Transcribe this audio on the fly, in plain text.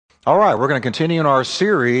All right, we're going to continue in our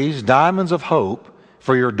series, Diamonds of Hope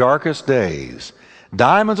for Your Darkest Days.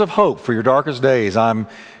 Diamonds of Hope for Your Darkest Days. I'm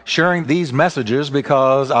sharing these messages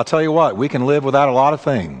because I'll tell you what, we can live without a lot of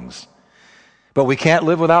things, but we can't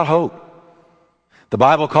live without hope. The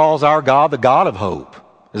Bible calls our God the God of hope.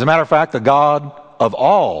 As a matter of fact, the God of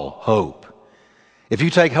all hope. If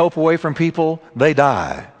you take hope away from people, they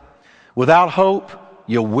die. Without hope,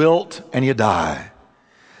 you wilt and you die.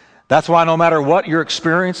 That's why no matter what you're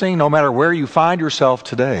experiencing, no matter where you find yourself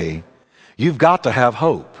today, you've got to have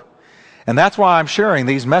hope. And that's why I'm sharing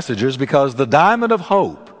these messages, because the diamond of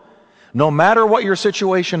hope, no matter what your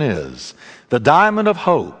situation is, the diamond of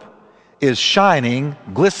hope is shining,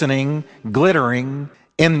 glistening, glittering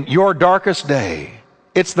in your darkest day.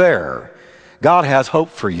 It's there. God has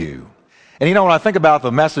hope for you. And you know, when I think about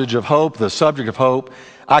the message of hope, the subject of hope,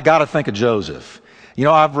 I got to think of Joseph. You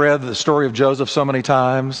know, I've read the story of Joseph so many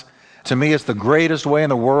times. To me, it's the greatest way in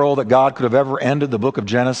the world that God could have ever ended the book of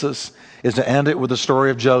Genesis, is to end it with the story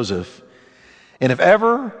of Joseph. And if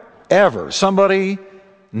ever somebody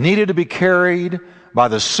needed to be carried by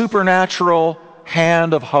the supernatural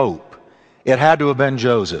hand of hope, it had to have been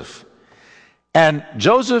Joseph. And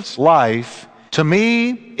Joseph's life, to me,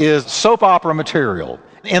 is soap opera material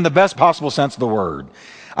in the best possible sense of the word.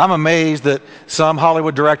 I'm amazed that some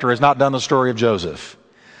Hollywood director has not done the story of Joseph,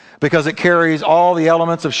 because it carries all the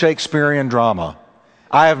elements of Shakespearean drama.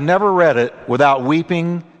 I have never read it without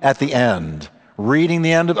weeping at the end, reading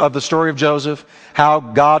the end of the story of Joseph, how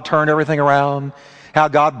God turned everything around, how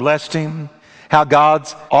God blessed him, how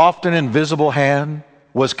God's often invisible hand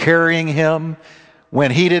was carrying him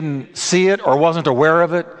when he didn't see it or wasn't aware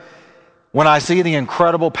of it. When I see the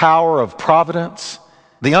incredible power of providence,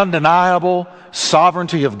 the undeniable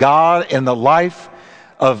sovereignty of God in the life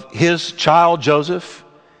of his child Joseph,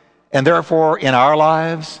 and therefore in our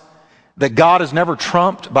lives, that God is never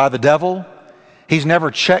trumped by the devil. He's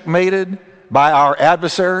never checkmated by our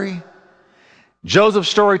adversary. Joseph's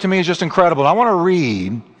story to me is just incredible. I want to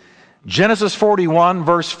read Genesis 41,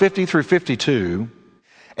 verse 50 through 52.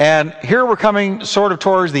 And here we're coming sort of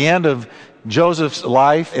towards the end of Joseph's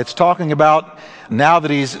life. It's talking about now that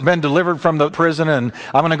he's been delivered from the prison, and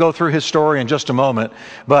I'm going to go through his story in just a moment.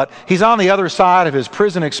 But he's on the other side of his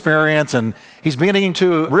prison experience, and he's beginning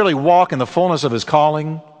to really walk in the fullness of his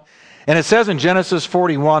calling. And it says in Genesis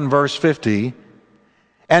 41, verse 50,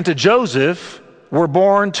 "And to Joseph were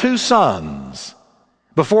born 2 sons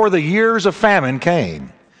before the years of famine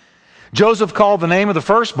came. Joseph called the name of the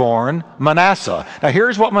firstborn Manasseh." Now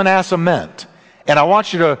here's what Manasseh meant. And I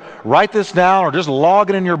want you to write this down or just log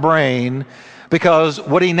it in your brain, because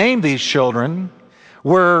what he named these children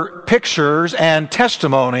were pictures and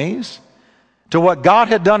testimonies to what God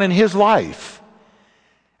had done in his life.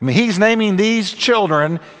 I mean, he's naming these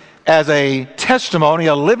children as a testimony,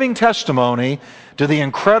 a living testimony to the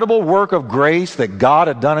incredible work of grace that God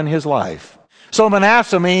had done in his life. So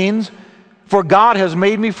Manasseh means, "For God has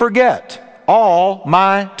made me forget all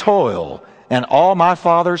my toil and all my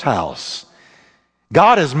father's house."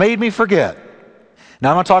 God has made me forget.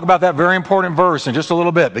 Now I'm going to talk about that very important verse in just a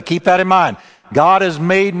little bit, but keep that in mind. God has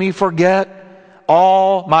made me forget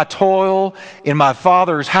all my toil in my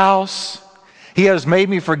father's house. He has made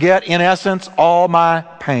me forget, in essence, all my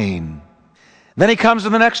pain. Then he comes to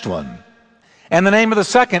the next one. And the name of the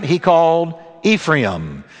second he called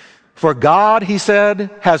Ephraim. "For God," he said,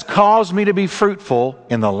 "has caused me to be fruitful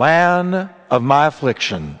in the land of my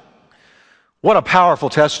affliction." What a powerful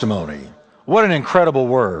testimony. What an incredible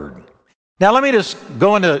word. Now let me just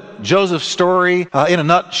go into Joseph's story in a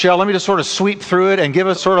nutshell. Let me just sort of sweep through it and give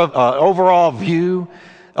us sort of an overall view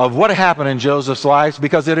of what happened in Joseph's life,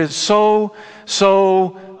 because it is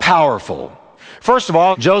so powerful. First of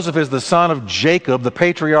all, Joseph is the son of Jacob, the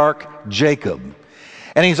patriarch Jacob.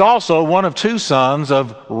 And he's also one of 2 sons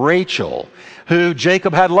of Rachel, who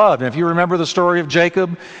Jacob had loved. And if you remember the story of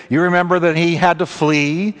Jacob, you remember that he had to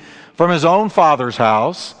flee from his own father's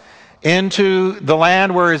house into the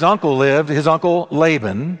land where his uncle lived, his uncle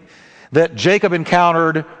Laban, that Jacob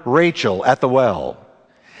encountered Rachel at the well.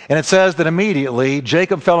 And it says that immediately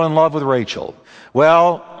Jacob fell in love with Rachel.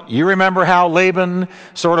 Well, you remember how Laban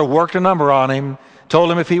sort of worked a number on him, told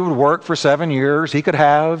him if he would work for 7 years, he could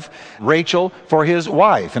have Rachel for his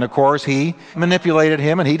wife. And of course, he manipulated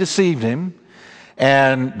him and he deceived him.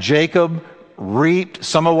 And Jacob reaped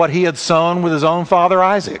some of what he had sown with his own father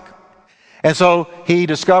Isaac. And so he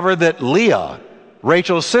discovered that Leah,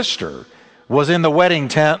 Rachel's sister, was in the wedding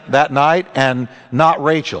tent that night and not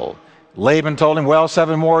Rachel. Laban told him, well,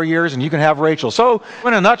 7 more years and you can have Rachel. So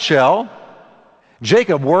in a nutshell,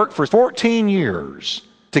 Jacob worked for 14 years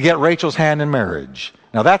to get Rachel's hand in marriage.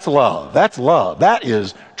 Now that's love. That's love. That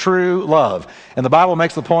is true love. And the Bible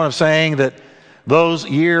makes the point of saying that those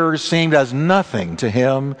years seemed as nothing to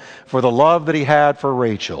him for the love that he had for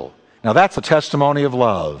Rachel. Now that's a testimony of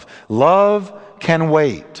love. Love can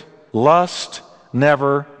wait. Lust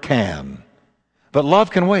never can. But love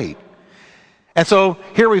can wait. And so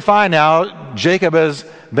here we find now Jacob has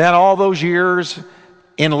been all those years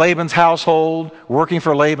in Laban's household, working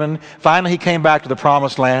for Laban. Finally, he came back to the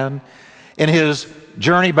promised land. In his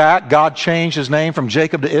journey back, God changed his name from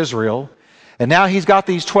Jacob to Israel. And now he's got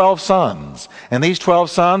these 12 sons. And these 12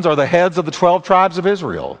 sons are the heads of the 12 tribes of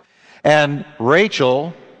Israel. And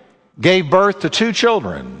Rachel gave birth to 2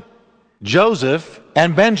 children, Joseph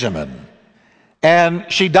and Benjamin. And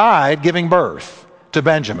she died giving birth to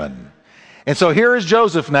Benjamin. And so here is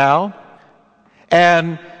Joseph now.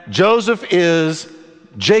 And Joseph is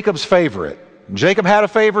Jacob's favorite. Jacob had a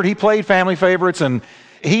favorite. He played family favorites, and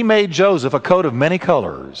he made Joseph a coat of many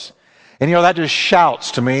colors. And you know, that just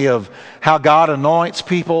shouts to me of how God anoints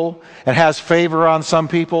people and has favor on some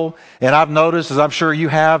people. And I've noticed, as I'm sure you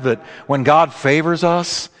have, that when God favors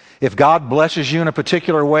us, if God blesses you in a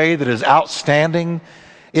particular way that is outstanding,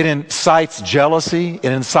 it incites jealousy,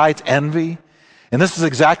 it incites envy. And this is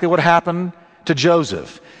exactly what happened to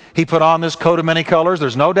Joseph. He put on this coat of many colors.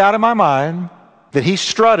 There's no doubt in my mind that he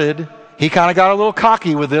strutted. He kind of got a little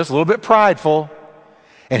cocky with this, a little bit prideful.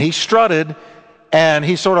 And he strutted, and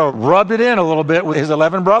he sort of rubbed it in a little bit with his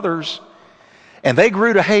 11 brothers. And they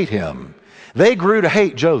grew to hate him. They grew to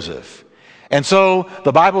hate Joseph. And so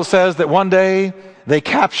the Bible says that one day they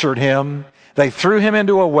captured him. They threw him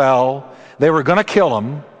into a well. They were going to kill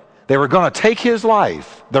him. They were going to take his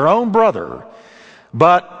life, their own brother.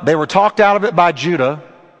 But they were talked out of it by Judah.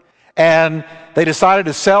 And they decided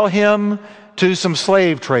to sell him to some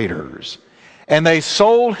slave traders. And they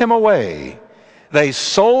sold him away. They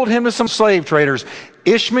sold him to some slave traders,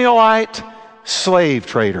 Ishmaelite slave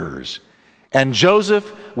traders. And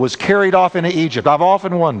Joseph was carried off into Egypt. I've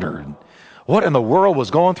often wondered what in the world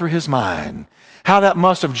was going through his mind, how that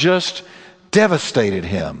must have just devastated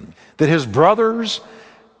him, that his brothers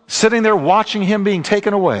sitting there watching him being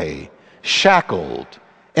taken away, shackled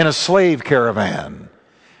in a slave caravan,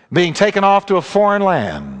 being taken off to a foreign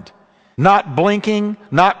land, not blinking,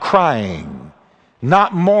 not crying,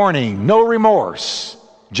 not mourning, no remorse,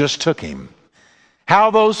 just took him.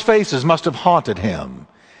 How those faces must have haunted him.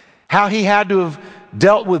 How he had to have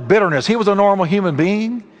dealt with bitterness. He was a normal human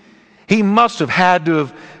being. He must have had to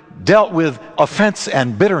have dealt with offense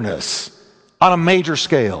and bitterness on a major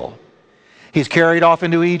scale. He's carried off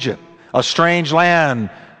into Egypt, a strange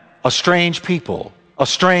land, a strange people, a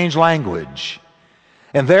strange language.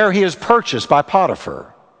 And there he is purchased by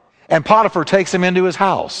Potiphar. And Potiphar takes him into his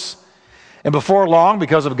house. And before long,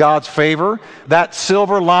 because of God's favor, that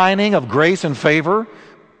silver lining of grace and favor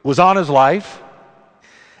was on his life.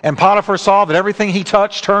 And Potiphar saw that everything he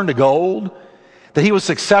touched turned to gold, that he was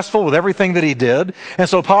successful with everything that he did. And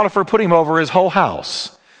so Potiphar put him over his whole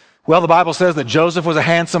house. Well, the Bible says that Joseph was a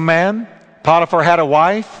handsome man. Potiphar had a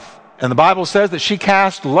wife. And the Bible says that she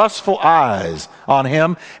cast lustful eyes on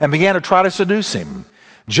him and began to try to seduce him.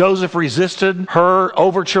 Joseph resisted her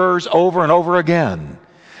overtures over and over again.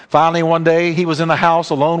 Finally, one day, he was in the house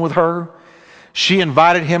alone with her. She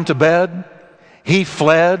invited him to bed. He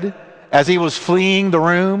fled. As he was fleeing the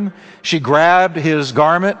room, she grabbed his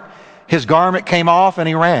garment. His garment came off and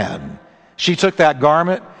he ran. She took that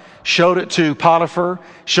garment, showed it to Potiphar,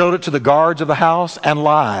 showed it to the guards of the house, and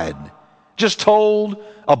lied. Just told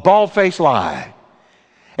a bald-faced lie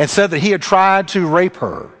and said that he had tried to rape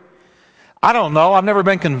her. I don't know. I've never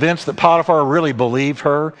been convinced that Potiphar really believed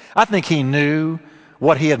her. I think he knew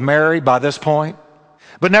what he had married by this point.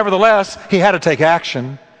 But nevertheless, he had to take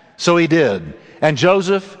action. So he did. And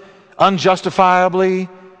Joseph unjustifiably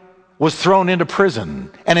was thrown into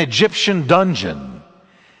prison, an Egyptian dungeon.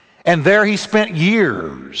 And there he spent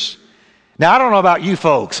years. Now, I don't know about you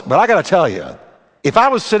folks, but I got to tell you, if I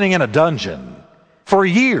was sitting in a dungeon for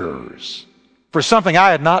years for something I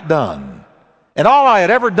had not done, and all I had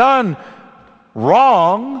ever done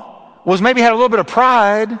wrong was maybe had a little bit of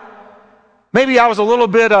pride, maybe I was a little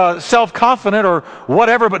bit self-confident or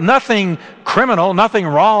whatever, but nothing criminal, nothing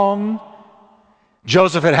wrong.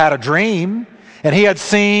 Joseph had had a dream, and he had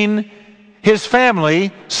seen his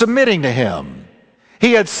family submitting to him.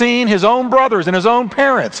 He had seen his own brothers and his own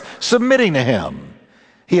parents submitting to him.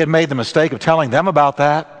 He had made the mistake of telling them about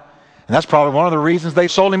that, and that's probably one of the reasons they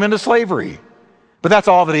sold him into slavery. But that's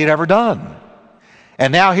all that he had ever done.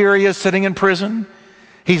 And now here he is sitting in prison.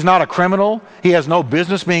 He's not a criminal. He has no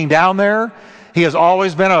business being down there. He has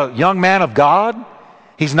always been a young man of God.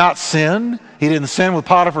 He's not sinned. He didn't sin with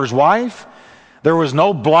Potiphar's wife. There was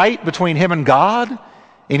no blight between him and God.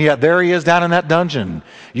 And yet there he is down in that dungeon.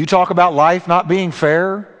 You talk about life not being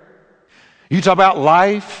fair. You talk about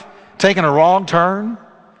life taking a wrong turn.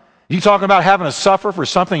 You talking about having to suffer for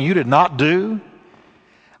something you did not do.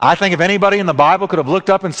 I think if anybody in the Bible could have looked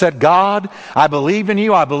up and said, God, I believed in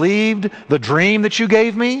you. I believed the dream that you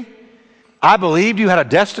gave me. I believed you had a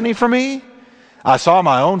destiny for me. I saw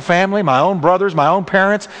my own family, my own brothers, my own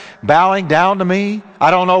parents bowing down to me. I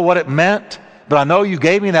don't know what it meant, but I know you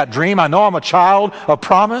gave me that dream. I know I'm a child of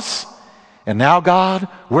promise. And now, God,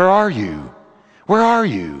 where are you? Where are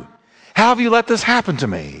you? How have you let this happen to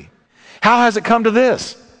me? How has it come to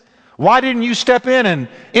this? Why didn't you step in and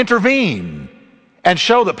intervene and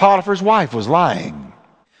show that Potiphar's wife was lying?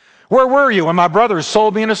 Where were you when my brothers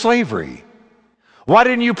sold me into slavery? Why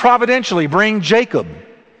didn't you providentially bring Jacob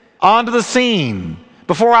onto the scene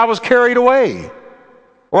before I was carried away?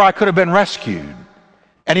 Or I could have been rescued.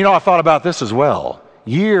 And I thought about this as well.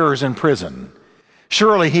 Years in prison.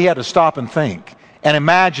 Surely he had to stop and think and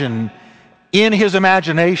imagine, in his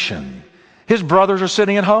imagination, his brothers are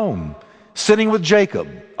sitting at home, sitting with Jacob,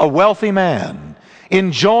 a wealthy man,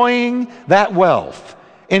 enjoying that wealth,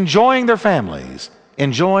 enjoying their families,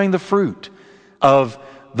 enjoying the fruit of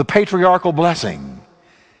the patriarchal blessing.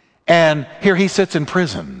 And here he sits in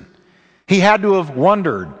prison. He had to have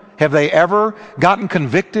wondered, have they ever gotten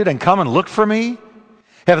convicted and come and looked for me?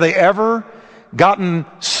 Have they ever gotten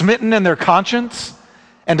smitten in their conscience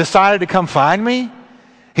and decided to come find me?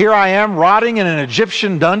 Here I am rotting in an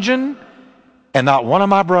Egyptian dungeon, and not one of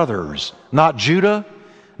my brothers, not Judah,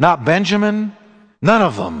 not Benjamin, none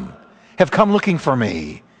of them have come looking for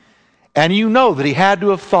me. And you know that he had to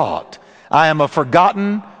have thought, I am a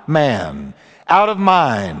forgotten man, out of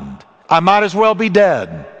mind. I might as well be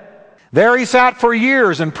dead. There he sat for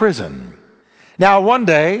years in prison. Now one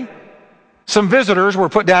day, some visitors were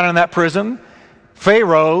put down in that prison,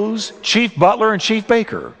 Pharaoh's chief butler and chief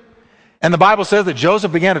baker. And the Bible says that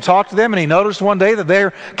Joseph began to talk to them, and he noticed one day that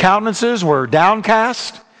their countenances were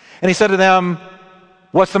downcast. And he said to them,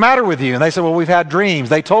 what's the matter with you? And they said, well, we've had dreams.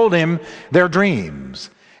 They told him their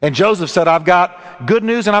dreams. And Joseph said, I've got good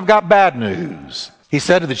news and I've got bad news. He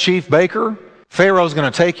said to the chief baker, Pharaoh's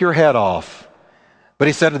going to take your head off. But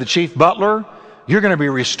he said to the chief butler, you're going to be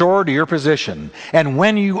restored to your position. And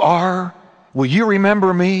when you are, will you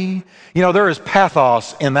remember me? There is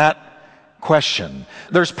pathos in that question.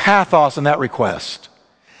 There's pathos in that request.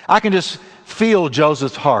 I can just feel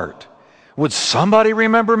Joseph's heart. Would somebody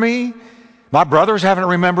remember me? My brothers haven't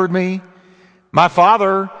remembered me. My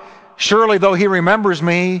father, surely though he remembers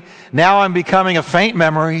me, now I'm becoming a faint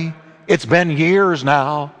memory. It's been years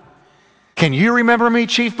now. Can you remember me,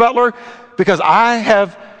 chief butler? Because I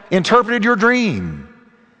have interpreted your dream,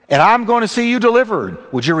 and I'm going to see you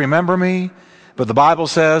delivered. Would you remember me? But the Bible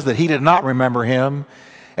says that he did not remember him.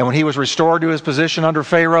 And when he was restored to his position under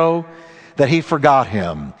Pharaoh, that he forgot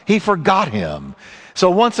him. He forgot him. So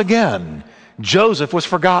once again, Joseph was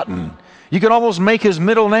forgotten. You can almost make his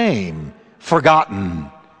middle name forgotten.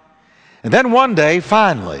 And then one day,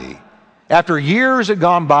 finally, after years had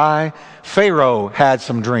gone by, Pharaoh had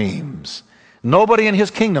some dreams. Nobody in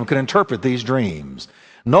his kingdom could interpret these dreams.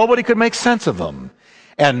 Nobody could make sense of them.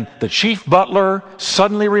 And the chief butler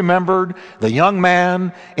suddenly remembered the young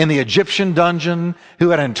man in the Egyptian dungeon who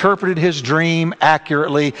had interpreted his dream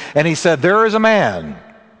accurately. And he said, there is a man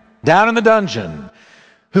down in the dungeon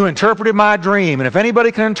who interpreted my dream. And if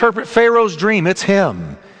anybody can interpret Pharaoh's dream, it's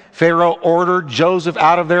him. Pharaoh ordered Joseph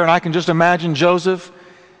out of there. And I can just imagine Joseph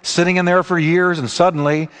sitting in there for years. And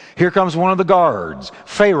suddenly, here comes one of the guards.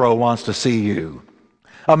 Pharaoh wants to see you.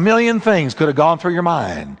 A million things could have gone through your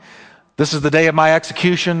mind. This is the day of my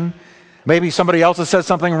execution. Maybe somebody else has said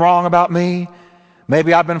something wrong about me.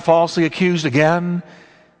 Maybe I've been falsely accused again.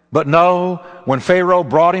 But no, when Pharaoh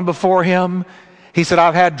brought him before him, he said,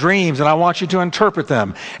 I've had dreams and I want you to interpret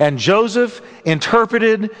them. And Joseph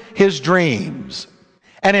interpreted his dreams.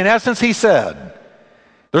 And in essence, he said,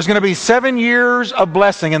 there's going to be 7 years of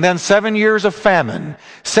blessing and then 7 years of famine,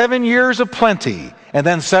 7 years of plenty and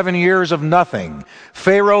then 7 years of nothing.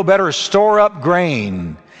 Pharaoh better store up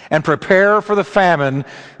grain and prepare for the famine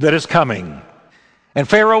that is coming. And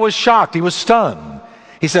Pharaoh was shocked. He was stunned.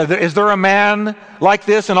 He said, is there a man like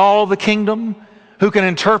this in all the kingdom who can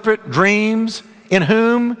interpret dreams, in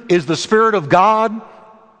whom is the Spirit of God?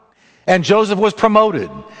 And Joseph was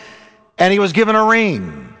promoted, and he was given a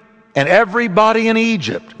ring. And everybody in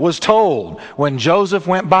Egypt was told when Joseph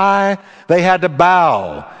went by, they had to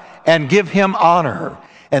bow and give him honor.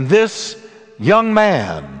 And this young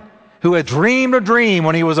man who had dreamed a dream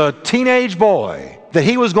when he was a teenage boy, that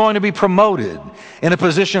he was going to be promoted in a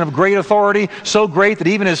position of great authority, so great that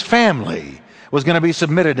even his family was going to be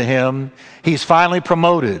submitted to him. He's finally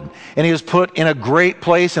promoted, and he is put in a great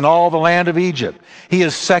place in all the land of Egypt. He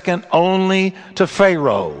is second only to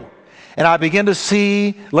Pharaoh. And I begin to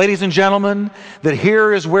see, ladies and gentlemen, that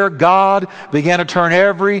here is where God began to turn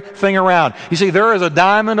everything around. You see, there is a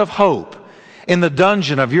diamond of hope in the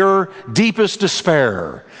dungeon of your deepest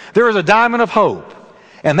despair. There is a diamond of hope.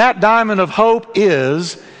 And that diamond of hope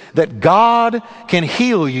is that God can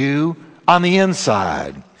heal you on the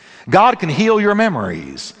inside. God can heal your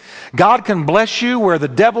memories. God can bless you where the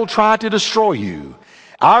devil tried to destroy you.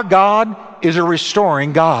 Our God is a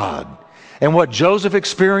restoring God. And what Joseph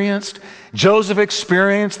experienced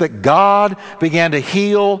that God began to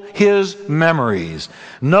heal his memories.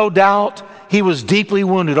 No doubt he was deeply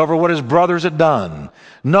wounded over what his brothers had done.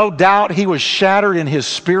 No doubt he was shattered in his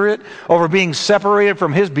spirit over being separated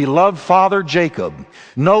from his beloved father Jacob.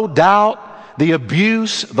 No doubt the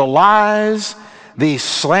abuse, the lies, the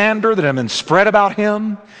slander that had been spread about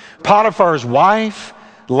him, Potiphar's wife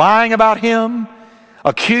lying about him,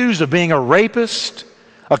 accused of being a rapist,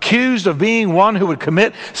 accused of being one who would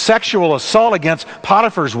commit sexual assault against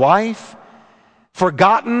Potiphar's wife,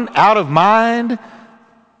 forgotten, out of mind,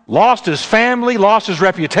 lost his family, lost his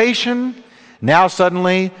reputation. Now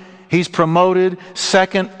suddenly he's promoted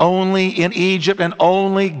second only in Egypt, and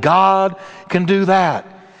only God can do that.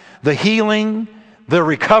 The healing, the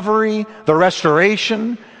recovery, the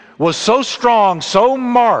restoration was so strong, so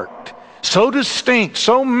marked, so distinct,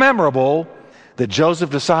 so memorable that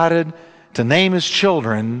Joseph decided to name his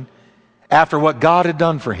children after what God had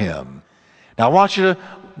done for him. Now I want you to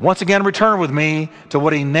once again return with me to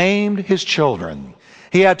what he named his children.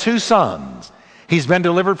 He had 2 sons. He's been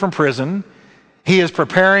delivered from prison. He is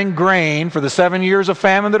preparing grain for the 7 years of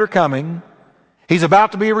famine that are coming. He's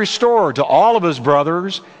about to be restored to all of his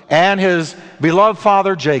brothers and his beloved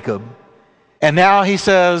father Jacob. And now he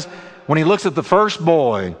says, when he looks at the first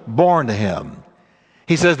boy born to him,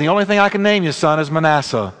 he says, the only thing I can name you, son, is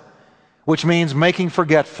Manasseh, which means making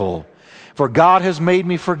forgetful. For God has made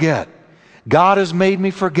me forget. God has made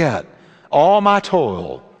me forget all my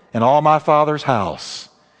toil and all my father's house.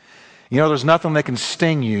 You know, there's nothing that can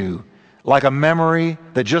sting you like a memory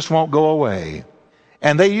that just won't go away.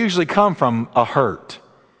 And they usually come from a hurt.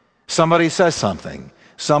 Somebody says something.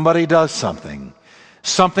 Somebody does something.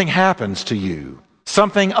 Something happens to you.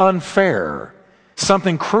 Something unfair.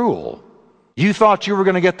 Something cruel. You thought you were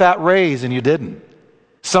going to get that raise and you didn't.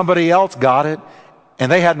 Somebody else got it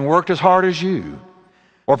and they hadn't worked as hard as you.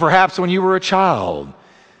 Or perhaps when you were a child,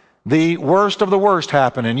 the worst of the worst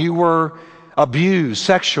happened and you were abused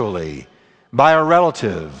sexually by a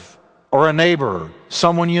relative or a neighbor,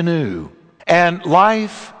 someone you knew. And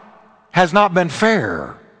life has not been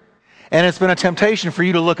fair. And it's been a temptation for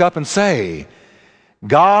you to look up and say,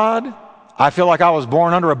 God, I feel like I was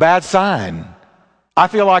born under a bad sign. I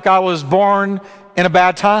feel like I was born in a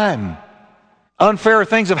bad time. Unfair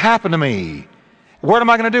things have happened to me. What am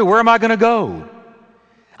I going to do? Where am I going to go?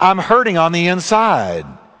 I'm hurting on the inside.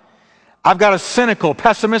 I've got a cynical,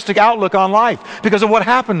 pessimistic outlook on life because of what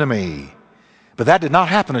happened to me. But that did not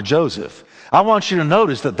happen to Joseph. I want you to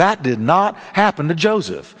notice that that did not happen to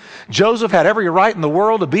Joseph. Joseph had every right in the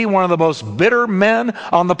world to be one of the most bitter men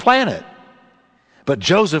on the planet. But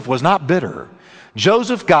Joseph was not bitter.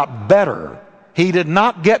 Joseph got better. He did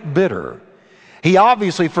not get bitter. He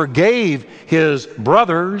obviously forgave his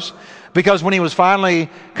brothers because when he was finally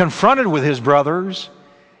confronted with his brothers,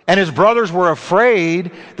 and his brothers were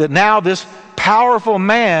afraid that now this powerful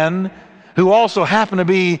man, who also happened to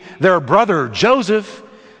be their brother Joseph,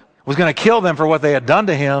 was going to kill them for what they had done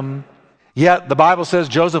to him. Yet the Bible says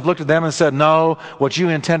Joseph looked at them and said, no, what you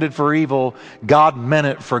intended for evil, God meant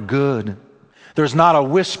it for good. There's not a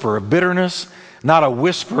whisper of bitterness, not a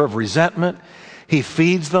whisper of resentment. He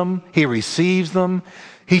feeds them, he receives them,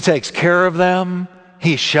 he takes care of them,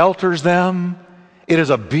 he shelters them. It is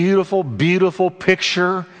a beautiful, beautiful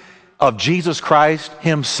picture of Jesus Christ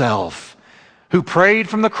himself, who prayed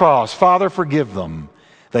from the cross, Father, forgive them.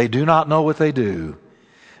 They do not know what they do.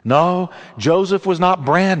 No, Joseph was not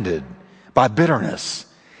branded by bitterness.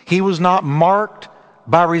 He was not marked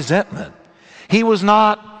by resentment. He was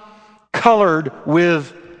not colored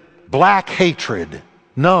with black hatred.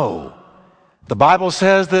 No. The Bible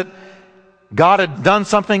says that God had done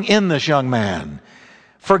something in this young man.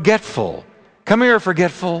 Forgetful. Come here,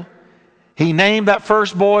 Forgetful. He named that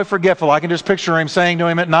first boy Forgetful. I can just picture him saying to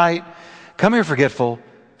him at night, come here, Forgetful,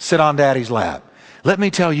 sit on Daddy's lap. Let me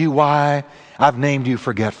tell you why I've named you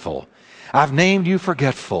Forgetful. I've named you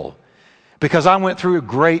Forgetful because I went through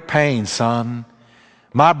great pain, son.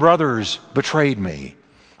 My brothers betrayed me.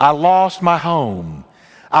 I lost my home.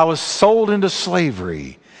 I was sold into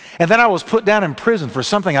slavery. And then I was put down in prison for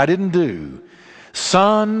something I didn't do.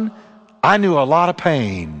 Son, I knew a lot of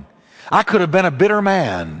pain. I could have been a bitter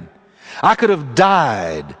man. I could have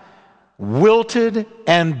died wilted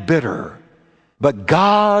and bitter. But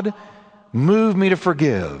God moved me to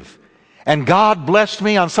forgive. And God blessed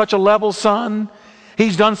me on such a level, son.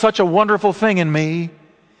 He's done such a wonderful thing in me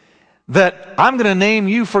that I'm going to name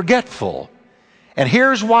you Forgetful. And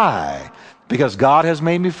here's why. Because God has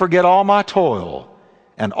made me forget all my toil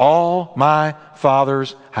and all my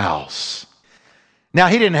Father's house. Now,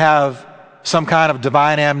 he didn't have some kind of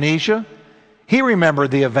divine amnesia. He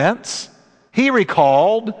remembered the events. He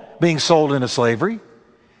recalled being sold into slavery.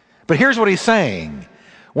 But here's what he's saying.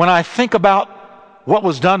 When I think about what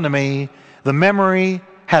was done to me, the memory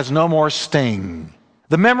has no more sting.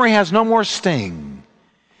 The memory has no more sting.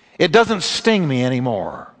 It doesn't sting me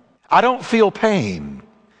anymore. I don't feel pain.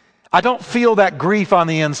 I don't feel that grief on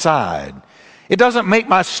the inside. It doesn't make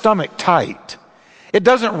my stomach tight. It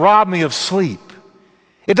doesn't rob me of sleep.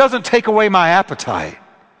 It doesn't take away my appetite.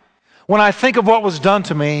 When I think of what was done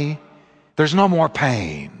to me, there's no more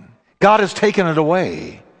pain. God has taken it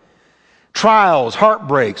away. Trials,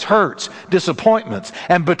 heartbreaks, hurts, disappointments,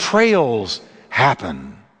 and betrayals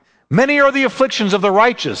happen. Many are the afflictions of the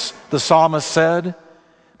righteous, the psalmist said,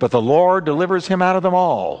 but the Lord delivers him out of them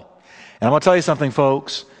all. And I'm going to tell you something,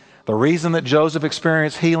 folks. The reason that Joseph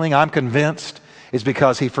experienced healing, I'm convinced, is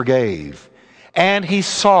because he forgave. And he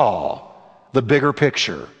saw the bigger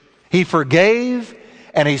picture. He forgave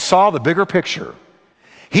and he saw the bigger picture.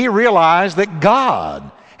 He realized that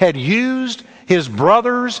God had used his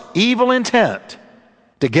brother's evil intent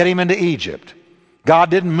to get him into Egypt. God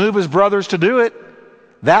didn't move his brothers to do it.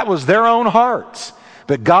 That was their own hearts.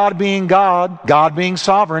 But God being God, God being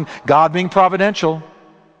sovereign, God being providential,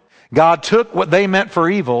 God took what they meant for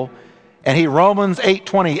evil and he Romans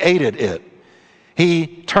 8:28'd it. He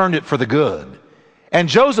turned it for the good. And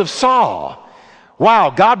Joseph saw,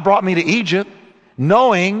 wow, God brought me to Egypt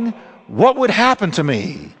knowing what would happen to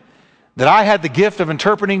me. That I had the gift of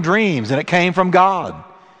interpreting dreams and it came from God.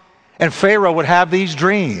 And Pharaoh would have these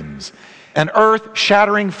dreams. An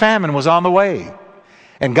earth-shattering famine was on the way.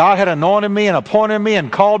 And God had anointed me and appointed me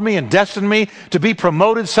and called me and destined me to be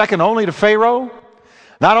promoted second only to Pharaoh.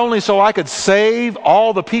 Not only so I could save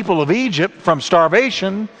all the people of Egypt from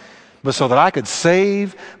starvation, but so that I could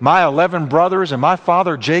save my 11 brothers and my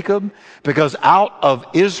father Jacob, because out of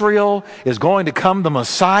Israel is going to come the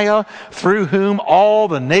Messiah, through whom all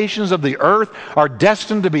the nations of the earth are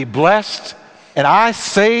destined to be blessed. And I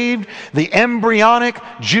saved the embryonic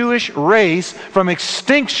Jewish race from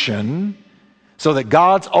extinction so that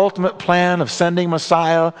God's ultimate plan of sending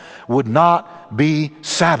Messiah would not be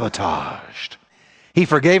sabotaged. He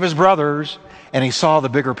forgave his brothers and he saw the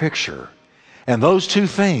bigger picture. And those two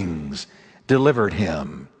things delivered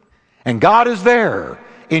him. And God is there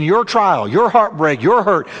in your trial, your heartbreak, your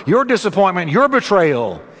hurt, your disappointment, your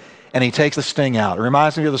betrayal. And he takes the sting out. It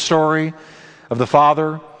reminds me of the story of the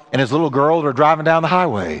father and his little girl that are driving down the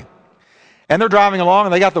highway. And they're driving along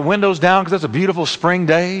and they got the windows down because it's a beautiful spring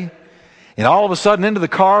day. And all of a sudden into the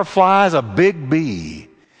car flies a big bee.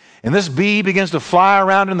 And this bee begins to fly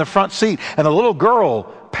around in the front seat. And the little girl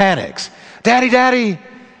panics. Daddy, Daddy,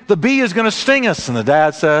 the bee is going to sting us. And the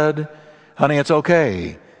dad said, honey, it's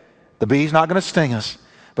okay. The bee's not going to sting us.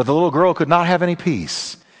 But the little girl could not have any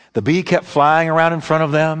peace. The bee kept flying around in front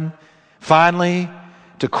of them. Finally,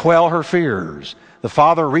 to quell her fears, the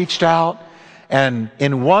father reached out and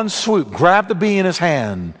in one swoop grabbed the bee in his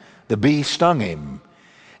hand. The bee stung him.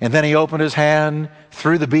 And then he opened his hand,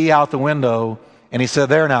 threw the bee out the window, and he said,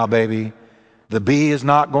 there now, baby, the bee is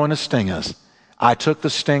not going to sting us. I took the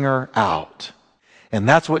stinger out. And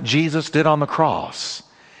that's what Jesus did on the cross.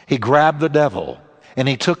 He grabbed the devil and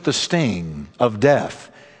he took the sting of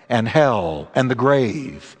death and hell and the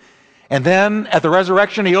grave. And then at the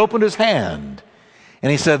resurrection, he opened his hand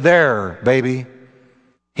and he said, there, baby,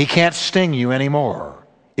 he can't sting you anymore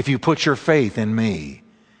if you put your faith in me.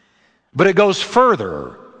 But it goes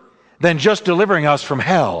further than just delivering us from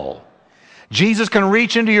hell. Jesus can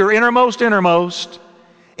reach into your innermost,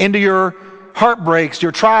 into your heartbreaks,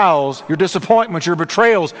 your trials, your disappointments, your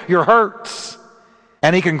betrayals, your hurts.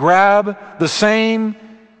 And he can grab the same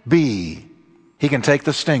bee. He can take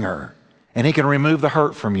the stinger and he can remove the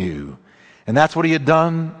hurt from you. And that's what he had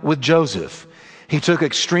done with Joseph. He took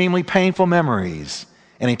extremely painful memories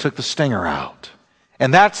and he took the stinger out.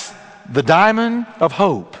 And that's the diamond of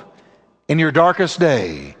hope in your darkest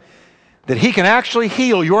day. That he can actually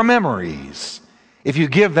heal your memories if you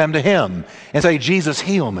give them to him and say, Jesus,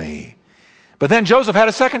 heal me. But then Joseph had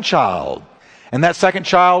a second child, and that second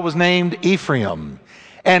child was named Ephraim.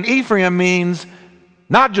 And Ephraim means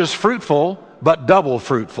Not just fruitful, but double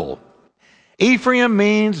fruitful. Ephraim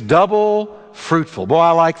means double fruitful. Boy,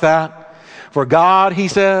 I like that. For God, he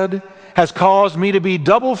said, has caused me to be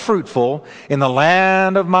double fruitful in the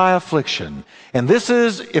land of my affliction. And this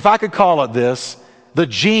is, if I could call it this, the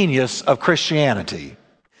genius of Christianity.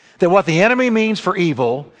 That what the enemy means for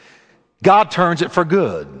evil, God turns it for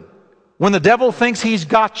good. When the devil thinks he's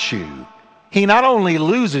got you, he not only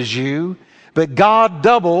loses you, but God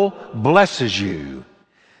double blesses you.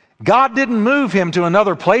 God didn't move him to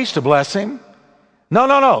another place to bless him.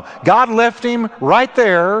 No. God left him right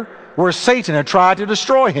there where Satan had tried to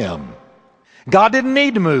destroy him. God didn't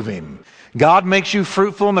need to move him. God makes you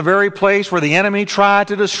fruitful in the very place where the enemy tried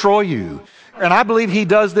to destroy you. And I believe he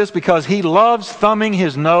does this because he loves thumbing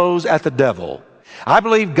his nose at the devil. I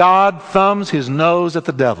believe God thumbs his nose at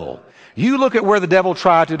the devil. You look at where the devil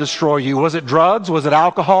tried to destroy you. Was it drugs? Was it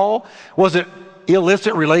alcohol? Was it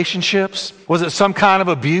illicit relationships? Was it some kind of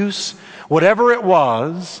abuse? Whatever it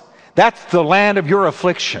was, that's the land of your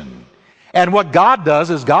affliction. And what God does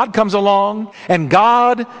is God comes along and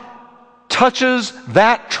God touches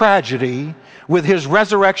that tragedy with his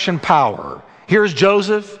resurrection power. Here's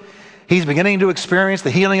Joseph. He's beginning to experience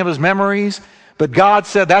the healing of his memories. But God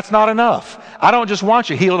said, that's not enough. I don't just want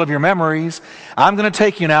you healed of your memories. I'm going to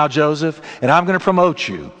take you now, Joseph, and I'm going to promote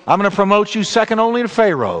you. I'm going to promote you second only to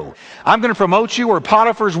Pharaoh. I'm going to promote you where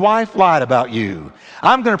Potiphar's wife lied about you.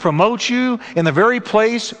 I'm going to promote you in the very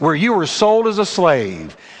place where you were sold as a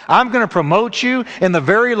slave. I'm going to promote you in the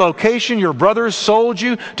very location your brothers sold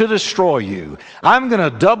you to destroy you. I'm going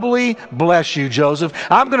to doubly bless you, Joseph.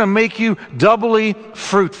 I'm going to make you doubly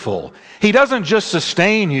fruitful. He doesn't just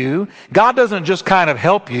sustain you. God doesn't just kind of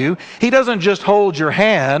help you. He doesn't just hold your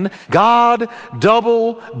hand. God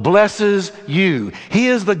double blesses you. He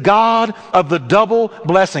is the God of the double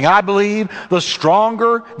blessing. I believe the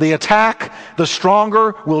stronger the attack, the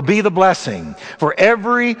stronger will be the blessing. For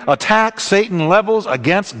every attack Satan levels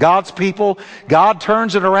against God's people, God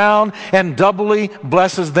turns it around and doubly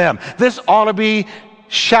blesses them. This ought to be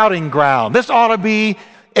shouting ground. This ought to be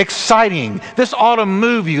exciting. This ought to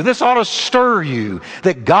move you. This ought to stir you.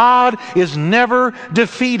 That God is never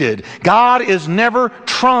defeated. God is never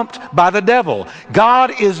trumped by the devil.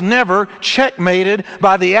 God is never checkmated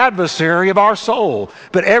by the adversary of our soul.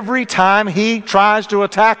 But every time he tries to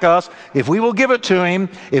attack us, if we will give it to him,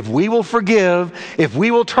 if we will forgive, if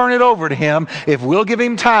we will turn it over to him, if we'll give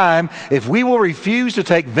him time, if we will refuse to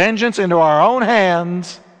take vengeance into our own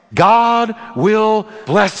hands, God will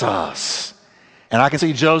bless us. And I can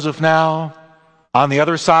see Joseph now on the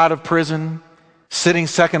other side of prison, sitting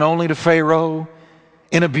second only to Pharaoh,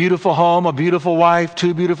 in a beautiful home, a beautiful wife,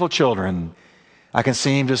 two beautiful children. I can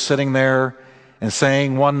see him just sitting there and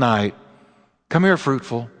saying one night, come here,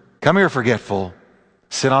 fruitful. Come here, forgetful.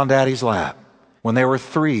 Sit on daddy's lap. When they were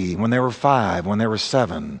 3, when they were 5, when they were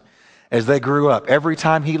 7, as they grew up, every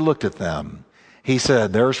time he looked at them, he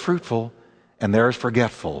said, there's fruitful and there's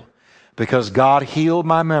forgetful. Because God healed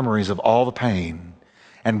my memories of all the pain.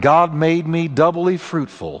 And God made me doubly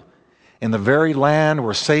fruitful in the very land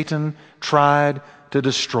where Satan tried to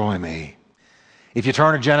destroy me. If you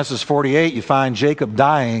turn to Genesis 48, you find Jacob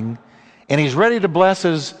dying, and he's ready to bless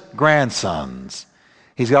his grandsons.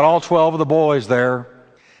 He's got all 12 of the boys there.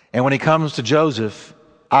 And when he comes to Joseph,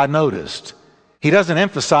 I noticed he doesn't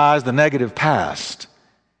emphasize the negative past.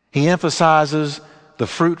 He emphasizes the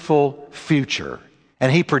fruitful future.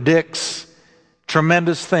 And he predicts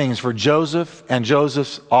tremendous things for Joseph and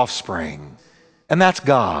Joseph's offspring. And that's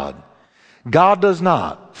God. God does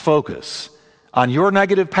not focus on your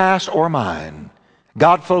negative past or mine.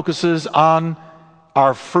 God focuses on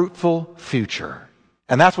our fruitful future.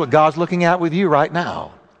 And that's what God's looking at with you right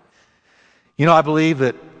now. You know, I believe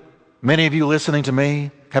that many of you listening to me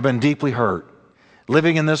have been deeply hurt.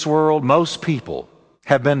 Living in this world, most people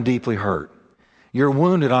have been deeply hurt. You're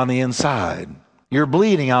wounded on the inside. You're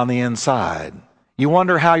bleeding on the inside. You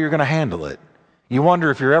wonder how you're going to handle it. You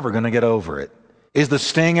wonder if you're ever going to get over it. Is the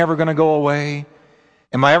sting ever going to go away?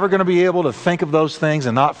 Am I ever going to be able to think of those things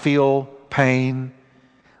and not feel pain?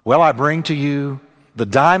 Well, I bring to you the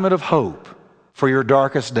diamond of hope for your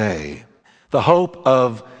darkest day. The hope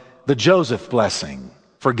of the Joseph blessing,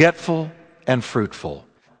 forgetful and fruitful.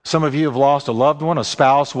 Some of you have lost a loved one. A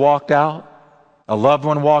spouse walked out. A loved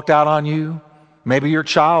one walked out on you. Maybe your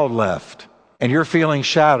child left. And you're feeling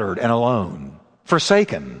shattered and alone,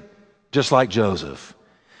 forsaken, just like Joseph.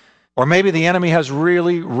 Or maybe the enemy has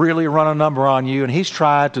really run a number on you and he's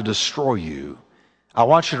tried to destroy you. I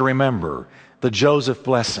want you to remember the Joseph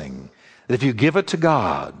blessing, that if you give it to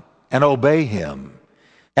God and obey him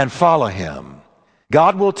and follow him,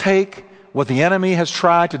 God will take what the enemy has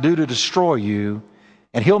tried to do to destroy you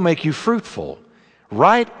and he'll make you fruitful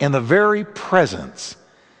right in the very presence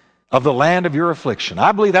of the land of your affliction.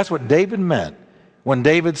 I believe that's what David meant when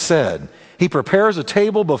David said, he prepares a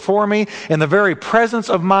table before me in the very presence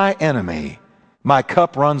of my enemy. My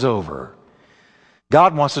cup runs over.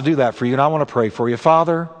 God wants to do that for you, and I want to pray for you.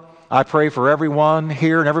 Father, I pray for everyone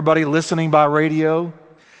here and everybody listening by radio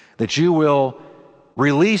that you will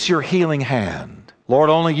release your healing hand. Lord,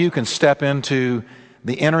 only you can step into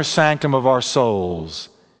the inner sanctum of our souls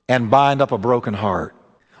and bind up a broken heart.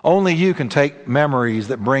 Only you can take memories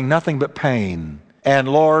that bring nothing but pain and,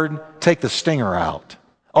 Lord, take the stinger out.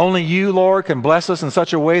 Only you, Lord, can bless us in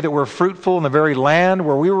such a way that we're fruitful in the very land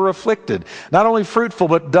where we were afflicted. Not only fruitful,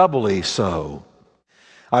 but doubly so.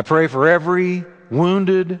 I pray for every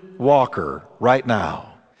wounded walker right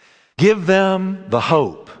now. Give them the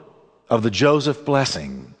hope of the Joseph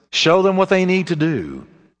blessing. Show them what they need to do,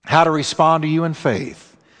 how to respond to you in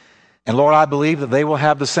faith. And Lord, I believe that they will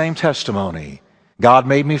have the same testimony. God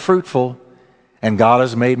made me fruitful, and God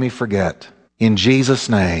has made me forget. In Jesus'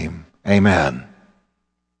 name, amen.